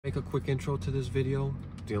Make a quick intro to this video.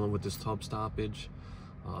 Dealing with this tub stoppage.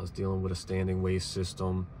 I was dealing with a standing waste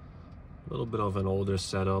system, a little bit of an older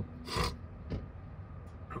setup.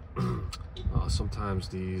 Sometimes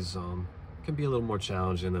these can be a little more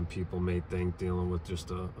challenging than people may think, dealing with just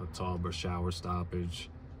a tub or shower stoppage.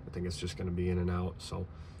 I think it's just going to be in and out, so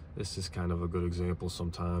this is kind of a good example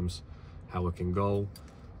sometimes how it can go.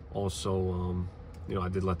 Also, you know, I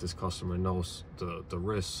did let this customer know the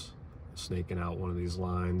risks snaking out one of these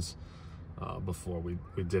lines before we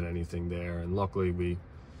did anything there, and luckily we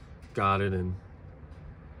got it and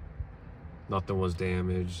nothing was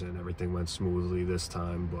damaged and everything went smoothly this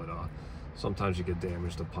time. But sometimes you get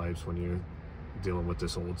damage to pipes when you're dealing with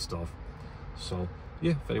this old stuff. So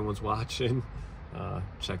yeah, if anyone's watching,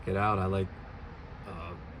 check it out. I like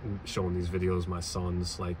showing these videos. My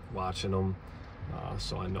sons like watching them,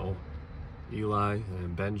 so I know Eli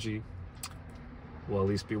and Benji will at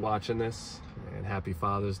least be watching this. And happy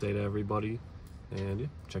Father's Day to everybody, and yeah,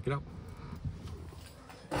 check it out.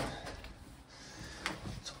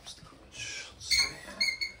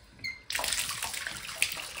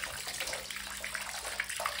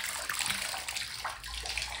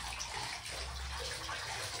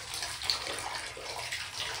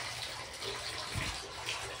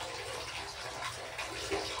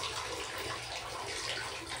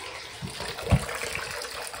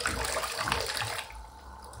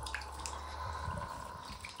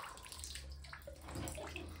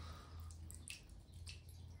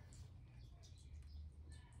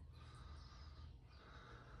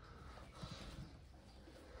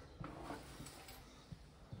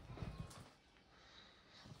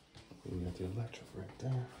 We got the electric right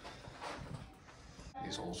there.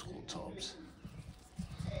 These old school tubs.